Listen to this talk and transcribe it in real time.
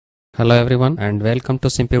Hello everyone and welcome to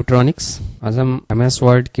सिम्प्यूट्रॉनिक्स। आज हम MS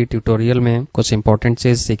word की ट्यूटोरियल में कुछ इंपॉर्टेंट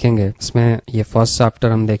चीज सीखेंगे। इसमें ये फर्स्ट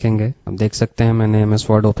चैप्टर हम देखेंगे। आप देख सकते हैं मैंने एमएस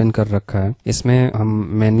वर्ड ओपन कर रखा है। इसमें हम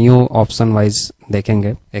मेन्यू ऑप्शन वाइज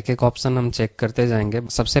देखेंगे, एक एक ऑप्शन हम चेक करते जाएंगे।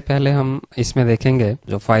 सबसे पहले हम इसमें देखेंगे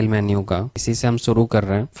जो फाइल मेन्यू का, इसी से हम शुरू कर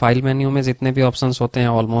रहे हैं। फाइल मेन्यू में जितने भी ऑप्शंस होते हैं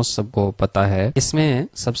ऑलमोस्ट सबको पता है। इसमें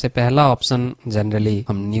सबसे पहला ऑप्शन जनरली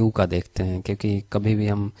हम न्यू का देखते हैं, क्योंकि कभी भी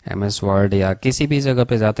हम एमएस वर्ड या किसी भी जगह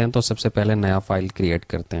पे जाते हैं तो सबसे पहले नया फाइल क्रिएट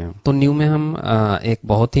करते हैं। तो न्यू में हम एक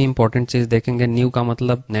बहुत ही इंपॉर्टेंट चीज देखेंगे। न्यू का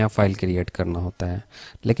मतलब नया फाइल क्रिएट करना होता है,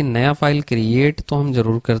 लेकिन नया फाइल क्रिएट तो हम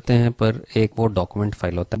जरूर करते हैं पर एक वो डॉक्यूमेंट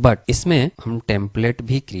फाइल होता है। बट इसमें हम टेम्पलेट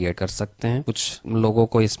भी क्रिएट कर सकते हैं। कुछ लोगों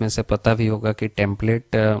को इसमें से पता भी होगा कि टेम्पलेट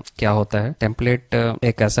क्या होता है। टेम्पलेट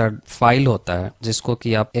एक ऐसा फाइल होता है जिसको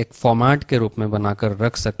कि आप एक फॉर्मेट के रूप में बनाकर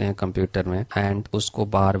रख सकते हैं कंप्यूटर में, एंड उसको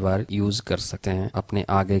बार बार यूज कर सकते हैं अपने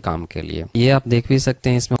आगे काम के लिए। ये आप देख भी सकते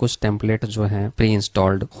हैं, इसमें कुछ टेम्पलेट जो है प्री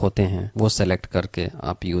इंस्टॉल्ड होते हैं, वो सेलेक्ट करके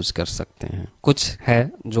आप यूज कर सकते हैं। कुछ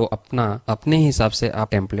है जो अपने हिसाब से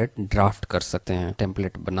आप टेम्पलेट ड्राफ्ट कर सकते हैं,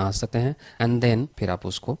 टेम्पलेट बना सकते हैं, एंड देन फिर आप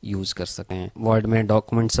उसको यूज कर सकते हैं। वर्ड में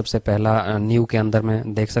डॉक्यूमेंट सबसे पहला न्यू के अंदर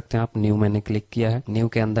में देख सकते हैं आप। न्यू मैंने क्लिक किया है। न्यू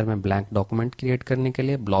के अंदर में ब्लैंक डॉक्यूमेंट क्रिएट करने के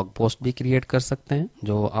लिए ब्लॉग पोस्ट भी क्रिएट कर सकते हैं।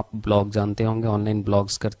 जो आप ब्लॉग जानते होंगे, ऑनलाइन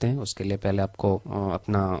ब्लॉग्स करते हैं, उसके लिए पहले आपको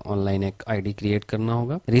अपना ऑनलाइन एक आईडी क्रिएट करना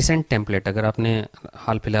होगा। रिसेंट टेम्पलेट, अगर आपने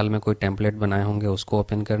हाल फिलहाल में कोई टेम्पलेट बनाए होंगे उसको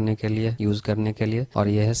ओपन करने के लिए, यूज करने के लिए। और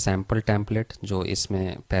ये है सैंपल टेम्पलेट, जो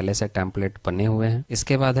इसमें पहले से टेम्पलेट बने हुए हैं।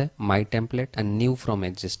 इसके बाद है माई template and new from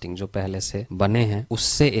existing, जो पहले से बने हैं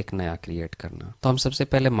उससे एक नया क्रिएट करना। तो हम सबसे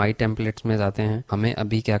पहले माई टेम्पलेट्स में जाते हैं। हमें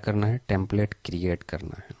अभी क्या करना है, टेम्पलेट क्रिएट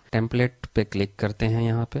करना है। टेम्पलेट पे क्लिक करते हैं,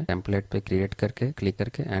 यहाँ पे टेम्पलेट पे क्रिएट करके क्लिक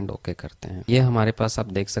करके एंड ओके करते हैं। ये हमारे पास आप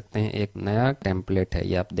देख सकते हैं एक नया टेम्पलेट है।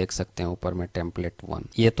 ये आप देख सकते हैं ऊपर में टेम्पलेट 1।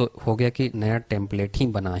 ये तो हो गया कि नया टेम्पलेट ही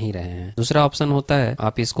बना ही रहे हैं। दूसरा ऑप्शन होता है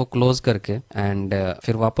आप इसको क्लोज करके एंड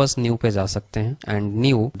फिर वापस न्यू पे जा सकते हैं, एंड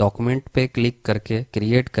न्यू डॉक्यूमेंट पे क्लिक करके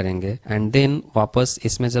क्रिएट करेंगे, एंड देन वापस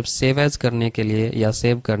इसमें जब सेव एज करने के लिए या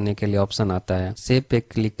सेव करने के लिए ऑप्शन आता है, सेव पे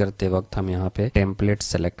क्लिक करते वक्त हम यहाँ पे टेम्पलेट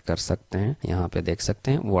सेलेक्ट कर सकते हैं। यहाँ पे देख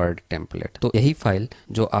सकते हैं वर्ड टेम्पलेट। तो यही फाइल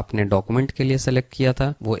जो आपने डॉक्यूमेंट के लिए सेलेक्ट किया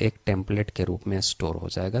था वो एक टेम्पलेट के रूप में स्टोर हो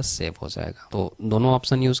जाएगा, सेव हो जाएगा। तो दोनों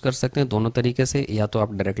ऑप्शन यूज कर सकते हैं दोनों तरीके से। या तो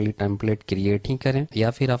आप डायरेक्टली टेम्पलेट क्रिएट ही करें, या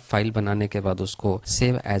फिर आप फाइल बनाने के बाद उसको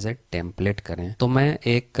सेव एज ए टेम्पलेट करें। तो मैं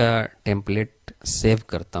एक टेम्पलेट सेव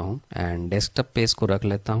करता हूं एंड डेस्कटॉप पे इसको रख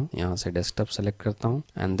लेता हूं। यहाँ से डेस्कटॉप सेलेक्ट करता हूं,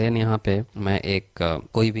 एंड देन यहाँ पे मैं एक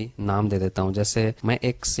कोई भी नाम दे देता हूं। जैसे मैं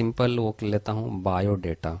एक सिंपल वो लेता हूं,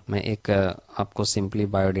 बायोडेटा। मैं एक आपको सिंपली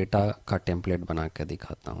बायोडेटा का टेम्पलेट बना के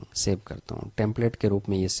दिखाता हूं, सेव करता हूं। टेम्पलेट के रूप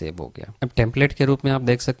में ये सेव हो गया। अब टेम्पलेट के रूप में आप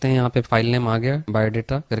देख सकते हैं यहाँ पे फाइल नेम आ गया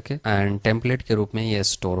बायोडेटा करके, एंड टेम्पलेट के रूप में ये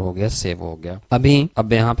स्टोर हो गया, सेव हो गया।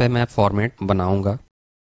 अब यहाँ पे मैं फॉर्मेट बनाऊंगा।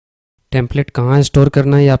 टेम्पलेट कहाँ स्टोर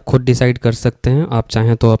करना है ये आप खुद डिसाइड कर सकते हैं। आप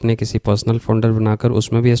चाहें तो अपने किसी पर्सनल फोल्डर बनाकर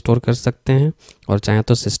उसमें भी स्टोर कर सकते हैं, और चाहें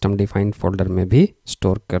तो सिस्टम डिफाइंड फोल्डर में भी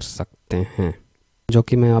स्टोर कर सकते हैं, जो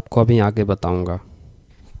कि मैं आपको अभी आगे बताऊंगा।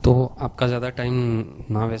 तो आपका ज़्यादा टाइम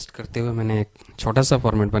ना वेस्ट करते हुए मैंने एक छोटा सा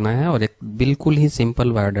फॉर्मेट बनाया है और एक बिल्कुल ही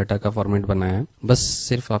सिंपल बायोडाटा का फॉर्मेट बनाया है। बस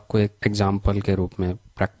सिर्फ आपको एक एग्जाम्पल के रूप में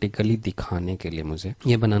प्रैक्टिकली दिखाने के लिए मुझे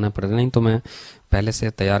ये बनाना पड़ रहा, नहीं तो मैं पहले से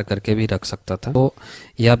तैयार करके भी रख सकता था। तो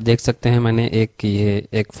ये आप देख सकते हैं मैंने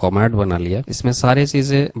एक फॉर्मेट बना लिया। इसमें सारी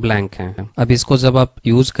चीजें ब्लैंक हैं। अब इसको जब आप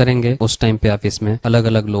यूज करेंगे उस टाइम पे आप इसमें अलग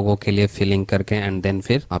अलग लोगों के लिए फिलिंग करके एंड देन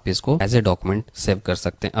फिर आप इसको एज ए डॉक्यूमेंट सेव कर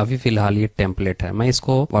सकते हैं। अभी फिलहाल ये टेम्पलेट है। मैं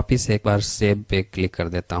इसको वापिस एक बार सेव पे क्लिक कर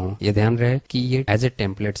देता हूँ। ये ध्यान रहे कि ये एज ए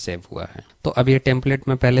टेम्पलेट सेव हुआ है। तो अब ये टेम्पलेट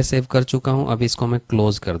मैं पहले सेव कर चुका हूँ। अब इसको मैं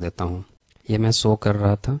क्लोज कर देता हूँ। ये मैं शो कर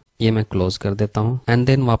रहा था, ये मैं क्लोज कर देता हूँ, एंड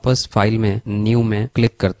देन वापस फाइल में न्यू में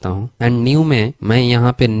क्लिक करता हूँ, एंड न्यू में मैं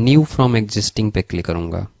यहाँ पे न्यू फ्रॉम एग्जिस्टिंग पे क्लिक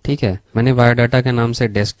करूंगा। ठीक है, मैंने बायोडाटा के नाम से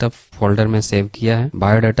डेस्कटॉप फोल्डर में सेव किया है।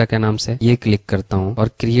 बायोडाटा के नाम से ये क्लिक करता हूँ और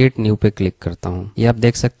क्रिएट न्यू पे क्लिक करता हूँ। ये आप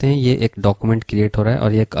देख सकते हैं ये एक डॉक्यूमेंट क्रिएट हो रहा है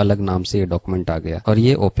और ये एक अलग नाम से ये डॉक्यूमेंट आ गया और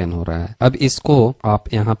ये ओपन हो रहा है। अब इसको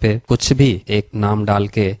आप यहाँ पे कुछ भी एक नाम डाल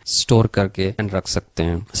के स्टोर करके रख सकते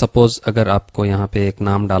हैं। सपोज अगर आपको यहाँ पे एक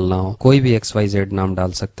नाम डालना हो, कोई भी XYZ नाम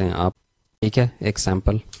डाल सकते हैं आप। ठीक है, एक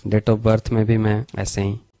सैंपल डेट ऑफ बर्थ में भी मैं ऐसे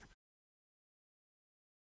ही,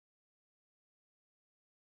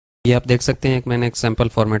 ये आप देख सकते हैं मैंने एक सैंपल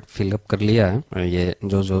फॉर्मेट फिलअप कर लिया है। ये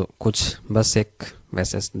जो कुछ बस एक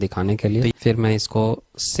वैसे दिखाने के लिए। फिर मैं इसको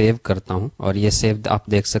सेव करता हूं और ये सेव आप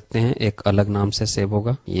देख सकते हैं एक अलग नाम से सेव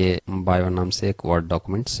होगा। ये बायो नाम से एक वर्ड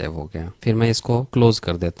डॉक्यूमेंट सेव हो गया। फिर मैं इसको क्लोज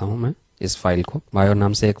कर देता हूं। मैं इस फाइल को, बायो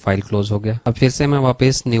नाम से एक फाइल क्लोज हो गया। अब फिर से मैं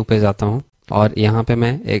वापस न्यू पे जाता हूँ और यहाँ पे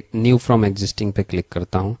मैं एक न्यू फ्रॉम एग्जिस्टिंग पे क्लिक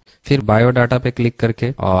करता हूँ, फिर बायोडाटा पे क्लिक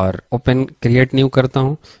करके और ओपन क्रिएट न्यू करता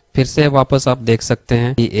हूँ। फिर से वापस आप देख सकते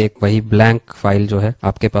हैं कि एक वही ब्लैंक फाइल जो है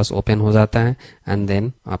आपके पास ओपन हो जाता है एंड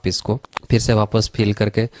देन आप इसको फिर से वापस फिल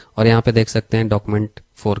करके और यहाँ पे देख सकते हैं डॉक्यूमेंट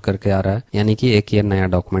 4 करके आ रहा है, यानी कि एक ये नया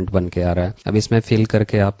डॉक्यूमेंट बन के आ रहा है। अब इसमें फिल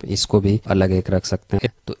करके आप इसको भी अलग एक रख सकते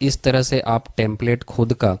हैं। तो इस तरह से आप टेम्पलेट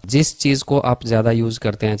खुद का जिस चीज को आप ज्यादा यूज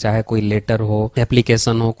करते हैं, चाहे कोई लेटर हो,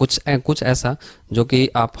 एप्लीकेशन हो, कुछ ऐसा जो कि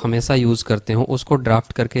आप हमेशा यूज करते हो, उसको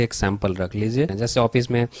ड्राफ्ट करके एक सैंपल रख लीजिए। जैसे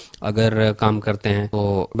ऑफिस में अगर काम करते हैं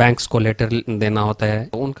तो बैंक्स को लेटर देना होता है,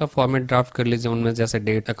 तो उनका फॉर्मेट ड्राफ्ट कर लीजिए। उनमें जैसे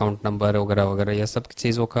डेट, अकाउंट नंबर वगैरह वगैरह ये सब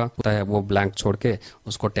चीजों का होता है, वो ब्लैंक छोड़ के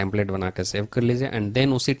उसको टेम्पलेट बना के सेव कर लीजिए एंड देन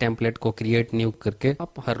उसी टेम्पलेट को क्रिएट न्यू करके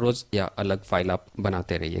आप हर रोज या अलग फाइल आप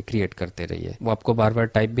बनाते रहिए, क्रिएट करते रहिए। वो आपको बार बार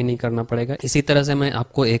टाइप भी नहीं करना पड़ेगा। इसी तरह से मैं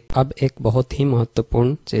आपको एक बहुत ही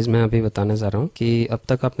महत्वपूर्ण चीज मैं अभी बताने जा रहा हूँ कि अब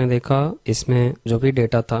तक आपने देखा इसमें जो भी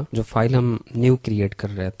डेटा था, जो फाइल हम न्यू क्रिएट कर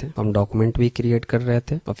रहे थे, हम डॉक्यूमेंट भी क्रिएट कर रहे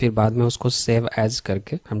थे और फिर बाद में उसको सेव एज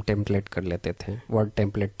करके हम टेम्पलेट कर लेते थे, वर्ड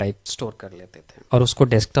टेम्पलेट टाइप स्टोर कर लेते थे और उसको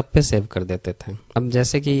डेस्कटॉप पे सेव कर देते थे। अब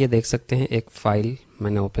जैसे कि ये देख सकते हैं एक फाइल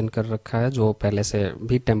मैंने ओपन कर रखा है जो पहले से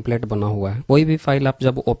भी टेम्पलेट बना हुआ है। कोई भी फाइल आप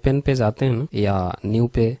जब ओपन पे जाते हैं ना या न्यू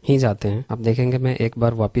पे ही जाते हैं, आप देखेंगे मैं एक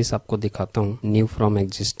बार वापस आपको दिखाता हूँ न्यू फ्रॉम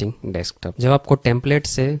एग्जिस्टिंग डेस्कटॉप। जब आपको टेम्पलेट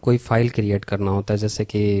से कोई फाइल क्रिएट करना होता है, जैसे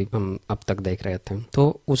कि हम अब तक देख रहे थे,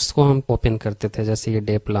 तो उसको हम ओपन करते थे, जैसे ये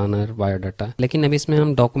डे प्लानर, बायोडाटा। लेकिन अब इसमें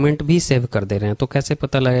हम डॉक्यूमेंट भी सेव कर दे रहे हैं, तो कैसे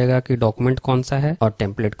पता लगेगा कि डॉक्यूमेंट कौन सा है और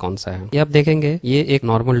टेम्पलेट कौन सा है? ये आप देखेंगे ये एक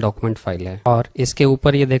नॉर्मल डॉक्यूमेंट फाइल है और इसके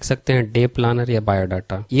ऊपर ये देख सकते हैं डे प्लानर या बायोडाटा।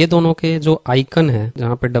 ये दोनों के जो आइकन है,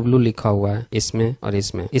 जहाँ पे W लिखा हुआ है इसमें और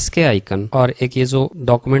इसमें, इसके आइकन और एक ये जो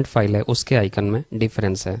डॉक्यूमेंट फाइल है उसके आइकन में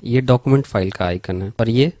डिफरेंस है। ये डॉक्यूमेंट फाइल का आइकन है और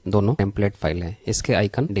ये दोनों टेम्पलेट फाइल है, इसके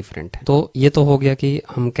आइकन डिफरेंट है। तो ये तो हो गया कि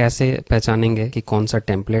हम कैसे पहचानेंगे कि कौन सा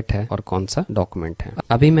टेम्पलेट है और कौन सा डॉक्यूमेंट है।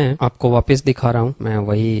 अभी मैं आपको वापस दिखा रहा हूँ, मैं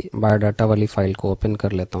वही बायोडाटा वाली फाइल को ओपन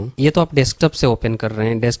कर लेता हूँ। ये तो आप डेस्कटॉप से ओपन कर रहे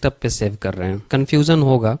हैं, डेस्कटॉप पे सेव कर रहे हैं। कंफ्यूजन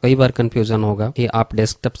होगा, कई बार कंफ्यूजन होगा कि आप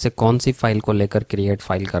डेस्कटॉप से कौन सी फाइल को लेकर क्रिएट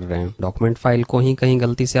फाइल कर रहे हैं। डॉक्यूमेंट फाइल को ही कहीं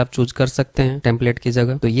गलती से आप चूज कर सकते हैं टेम्पलेट की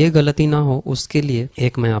जगह, तो ये गलती ना हो उसके लिए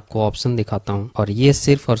एक मैं आपको ऑप्शन दिखाता हूँ और ये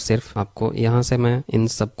सिर्फ और सिर्फ आपको यहाँ से मैं इन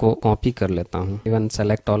सबको कॉपी कर लेता हूँ, इवन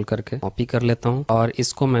सेलेक्ट ऑल करके कॉपी कर लेता हूँ और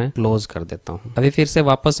इसको मैं क्लोज कर देता हूँ। अभी फिर से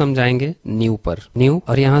वापस हम जाएंगे न्यू पर, न्यू,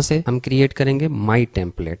 और यहाँ से हम क्रिएट करेंगे माई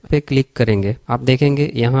टेम्पलेट पे क्लिक करेंगे। आप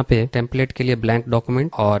देखेंगे यहाँ पे टेम्पलेट के लिए ब्लैंक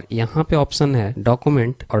डॉक्यूमेंट और यहाँ पे ऑप्शन है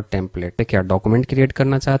डॉक्यूमेंट और टेम्पलेट पे। क्या डॉक्यूमेंट क्रिएट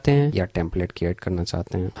करना चाहते हैं या टेम्पलेट क्रिएट करना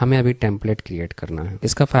चाहते हैं? हमें अभी टेम्पलेट क्रिएट करना है।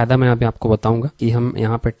 इसका फायदा मैं अभी आपको बताऊंगा कि हम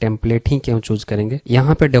यहाँ पे टेम्पलेट ही क्यों चूज करेंगे।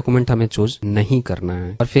 यहाँ पे डॉक्यूमेंट हमें चूज नहीं करना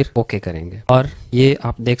है और फिर ओके करेंगे और ये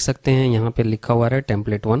आप देख सकते हैं यहाँ पे लिखा हुआ है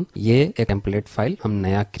टेम्पलेट 1। ये एक टेम्पलेट फाइल हम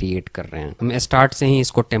नया क्रिएट कर रहे हैं। हम स्टार्ट से ही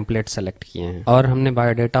इसको टेम्पलेट सेलेक्ट किए हैं और हमने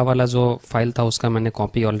बायोडाटा वाला जो फाइल था उसका मैंने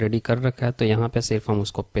कॉपी ऑलरेडी कर रखा है, तो यहाँ पे सिर्फ हम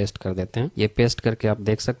उसको पेस्ट कर देते हैं। ये पेस्ट करके आप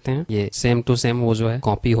देख सकते हैं ये सेम टू सेम वो जो है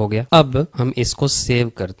कॉपी हो गया। अब हम इसको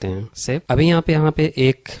सेव करते हैं। सेव, अभी यहाँ पे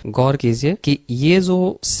एक गौर कीजिए कि ये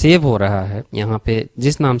जो सेव हो रहा है, यहाँ पे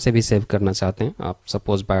जिस नाम से भी सेव करना चाहते हैं आप,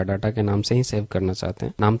 सपोज बायोडाटा के नाम से ही सेव करना चाहते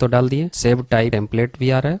हैं, नाम तो डाल दिए, सेव टाइप टेम्पलेट भी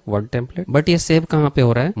आ रहा है, वर्ड टेम्पलेट, बट ये सेव कहाँ पे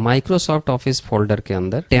हो रहा है? माइक्रोसॉफ्ट ऑफिस फोल्डर के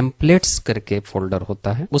अंदर टेम्पलेट्स करके फोल्डर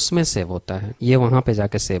होता है, उसमें सेव होता है। ये वहां पे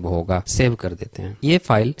जाके सेव होगा। सेव कर देते हैं, ये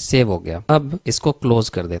फाइल सेव हो गया। अब इसको क्लोज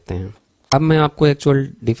कर देते हैं। अब मैं आपको एक्चुअल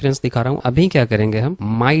डिफरेंस दिखा रहा हूं। अभी क्या करेंगे, हम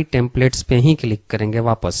माई टेम्पलेट्स पे ही क्लिक करेंगे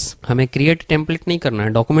वापस। हमें क्रिएट टेम्पलेट नहीं करना है,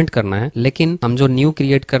 डॉक्यूमेंट करना है, लेकिन हम जो न्यू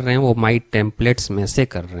क्रिएट कर रहे हैं वो माई टेम्पलेट्स में से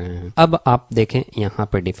कर रहे हैं। अब आप देखें यहाँ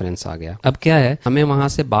पे डिफरेंस आ गया। अब क्या है, हमें वहां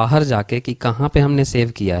से बाहर जाके कि कहाँ पे हमने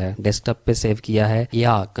सेव किया है, डेस्कटॉप पे सेव किया है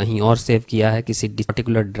या कहीं और सेव किया है, किसी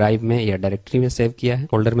पर्टिकुलर ड्राइव में या डायरेक्टरी में सेव किया है,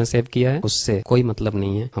 फोल्डर में सेव किया है, उससे कोई मतलब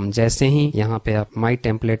नहीं है। हम जैसे ही यहाँ पे आप माई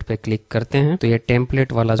टेम्पलेट पे क्लिक करते हैं तो ये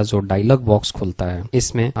टेम्पलेट वाला जो डायलॉग बॉक्स खुलता है,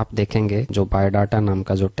 इसमें आप देखेंगे जो बायोडाटा नाम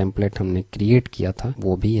का जो टेम्पलेट हमने क्रिएट किया था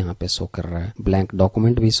वो भी यहाँ पे शो कर रहा है। ब्लैंक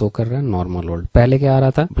डॉक्यूमेंट भी शो कर रहा है, नॉर्मल ओल्ड। पहले क्या आ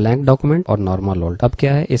रहा था, ब्लैंक डॉक्यूमेंट और नॉर्मल ओल्ड। अब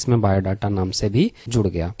क्या है, इसमें बायोडाटा नाम से भी जुड़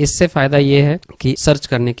गया। इससे फायदा ये है कि सर्च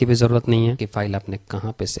करने की भी जरूरत नहीं है कि फाइल आपने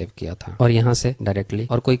कहाँ पे सेव किया था, और यहाँ से डायरेक्टली,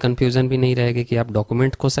 और कोई कंफ्यूजन भी नहीं रहेगी कि आप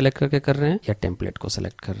डॉक्यूमेंट को सेलेक्ट करके कर रहे हैं या टेम्पलेट को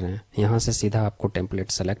सेलेक्ट कर रहे हैं। यहाँ से सीधा आपको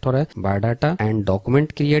टेम्पलेट सेलेक्ट हो रहा है। बायोडाटा एंड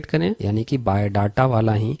डॉक्यूमेंट क्रिएट करें, यानी कि बायोडाटा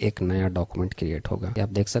वाला ही एक नया डॉक्यूमेंट क्रिएट होगा। ये आप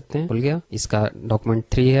देख सकते हैं खुल गया, इसका डॉक्यूमेंट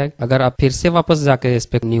 3 है। अगर आप फिर से वापस जाके इस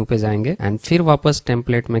पे न्यू पे जाएंगे एंड फिर वापस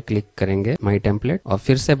टेम्पलेट में क्लिक करेंगे, माई टेम्पलेट, और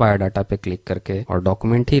फिर से बायोडाटा पे क्लिक करके और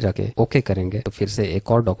डॉक्यूमेंट ही रखे ओके करेंगे तो फिर से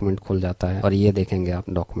एक और डॉक्यूमेंट खुल जाता है और ये देखेंगे आप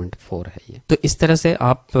डॉक्यूमेंट 4 है ये। तो इस तरह से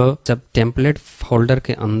आप जब टेम्पलेट फोल्डर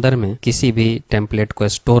के अंदर में किसी भी टेम्पलेट को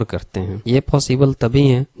स्टोर करते हैं, ये पॉसिबल तभी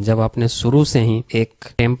है जब आपने शुरू से ही एक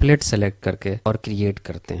टेम्पलेट सेलेक्ट करके और क्रिएट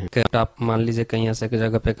करते हैं। आप मान लीजिए कहीं ऐसे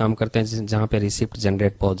जगह पे काम करते हैं जहाँ पे रिसिप्ट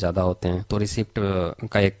जनरेट बहुत ज्यादा होते हैं, तो रिसिप्ट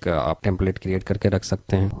का एक आप टेम्पलेट क्रिएट करके रख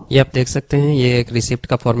सकते हैं। ये आप देख सकते हैं, ये एक रिसिप्ट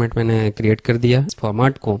का फॉर्मेट मैंने क्रिएट कर दिया। इस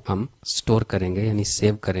फॉर्मेट को हम स्टोर करेंगे यानी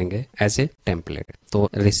सेव करेंगे एज ए टेम्पलेट। तो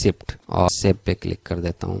रिसिप्ट और सेव पे क्लिक कर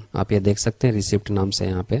देता हूँ। आप ये देख सकते हैं रिसिप्ट नाम से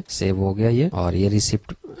यहाँ पे सेव हो गया ये, और ये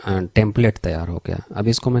रिसिप्ट टेम्पलेट तैयार हो गया। अब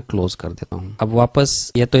इसको मैं क्लोज कर देता हूँ। अब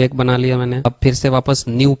वापस ये तो एक बना लिया मैंने, अब फिर से वापस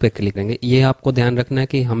न्यू पे क्लिक करेंगे। ये आपको ध्यान रखना है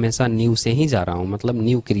कि हमेशा न्यू से ही जा रहा हूँ, मतलब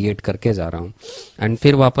न्यू क्रिएट करके जा रहा हूँ। एंड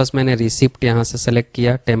फिर वापस मैंने रिसिप्ट यहाँ से सेलेक्ट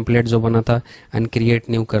किया, टेम्पलेट जो बना था, एंड क्रिएट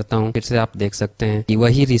न्यू करता हूँ। फिर से आप देख सकते हैं कि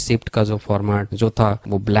वही रिसिप्ट का जो फॉर्मेट जो था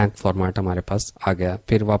वो ब्लैंक फॉर्मेट हमारे पास आ गया।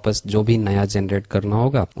 फिर वापस जो भी नया जनरेट करना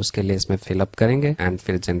होगा उसके लिए इसमें फिलअप करेंगे एंड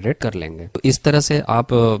फिर जनरेट कर लेंगे। तो इस तरह से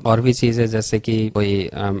आप और भी चीजें जैसे कि कोई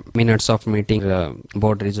minutes of meeting,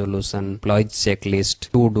 board resolution, employees check list,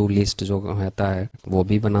 to do list जो होता है वो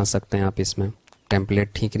भी बना सकते हैं आप। इसमें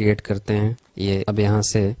टेम्पलेट ही क्रिएट करते हैं ये। अब यहाँ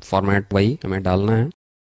से फॉर्मेट वही हमें डालना है।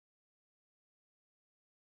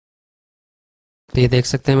 तो ये देख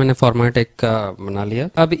सकते हैं मैंने फॉर्मेट एक का बना लिया।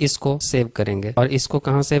 अब इसको सेव करेंगे, और इसको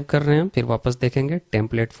कहाँ सेव कर रहे हैं, फिर वापस देखेंगे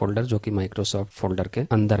टेम्पलेट फोल्डर जो कि माइक्रोसॉफ्ट फोल्डर के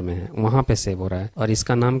अंदर में है, वहां पे सेव हो रहा है। और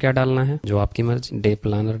इसका नाम क्या डालना है, जो आपकी मर्जी, डे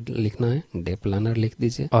प्लानर लिखना है, डे प्लानर लिख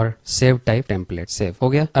दीजिए, और सेव टाइप टेम्पलेट, सेव हो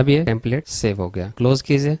गया। अब ये टेम्पलेट सेव हो गया, क्लोज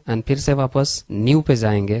कीजिए एंड फिर से वापस न्यू पे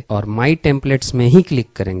जाएंगे और माई टेम्पलेट्स में ही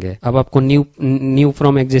क्लिक करेंगे। अब आपको न्यू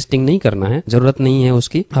फ्रॉम एग्जिस्टिंग नहीं करना है, जरूरत नहीं है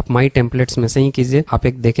उसकी, आप माई टेम्पलेट्स में से ही कीजिए। आप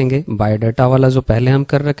एक देखेंगे बायोडाटा वाला जो पहले हम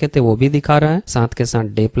कर रखे थे वो भी दिखा रहा है, साथ के साथ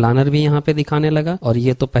डे प्लानर भी यहाँ पे दिखाने लगा, और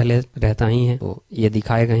ये तो पहले रहता ही है तो ये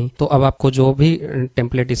दिखाएगा ही। तो अब आपको जो भी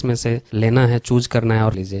टेम्पलेट इसमें से लेना है, चूज करना है,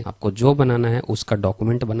 और लीजिए आपको जो बनाना है उसका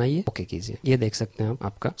डॉक्यूमेंट बनाइए, ओके कीजिए। ये देख सकते हैं आप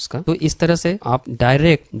आपका उसका। तो इस तरह से आप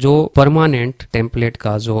डायरेक्ट जो परमानेंट टेम्पलेट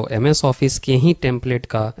का, जो MS ऑफिस के ही टेम्पलेट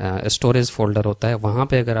का स्टोरेज फोल्डर होता है, वहां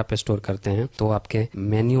पे अगर आप स्टोर करते हैं तो आपके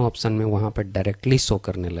मेन्यू ऑप्शन में वहां पे डायरेक्टली शो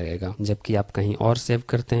करने लगेगा। जबकि आप कहीं और सेव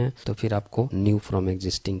करते हैं तो फिर आपको न्यू फ्रॉम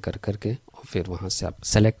एग्जिस्टिंग कर करके फिर वहां से आप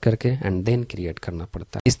सेलेक्ट करके एंड देन क्रिएट करना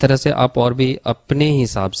पड़ता है। इस तरह से आप और भी अपने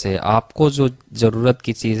हिसाब से आपको जो जरूरत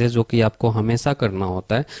की चीज है, जो कि आपको हमेशा करना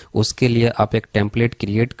होता है, उसके लिए आप एक टेम्पलेट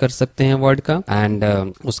क्रिएट कर सकते हैं वर्ड का, एंड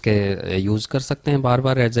उसके यूज कर सकते हैं बार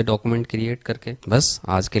बार एज ए डॉक्यूमेंट क्रिएट करके। बस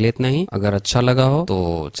आज के लिए इतना ही। अगर अच्छा लगा हो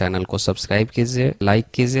तो चैनल को सब्सक्राइब कीजिए, लाइक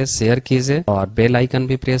कीजिए, शेयर कीजिए, और बेल आइकन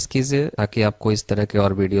भी प्रेस कीजिए ताकि आपको इस तरह के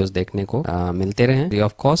और वीडियोस देखने को मिलते रहें free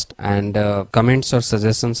of cost. And comments और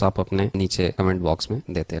सजेशंस आप अपने नीचे कमेंट बॉक्स में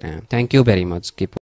देते रहें। Thank you very much. Keep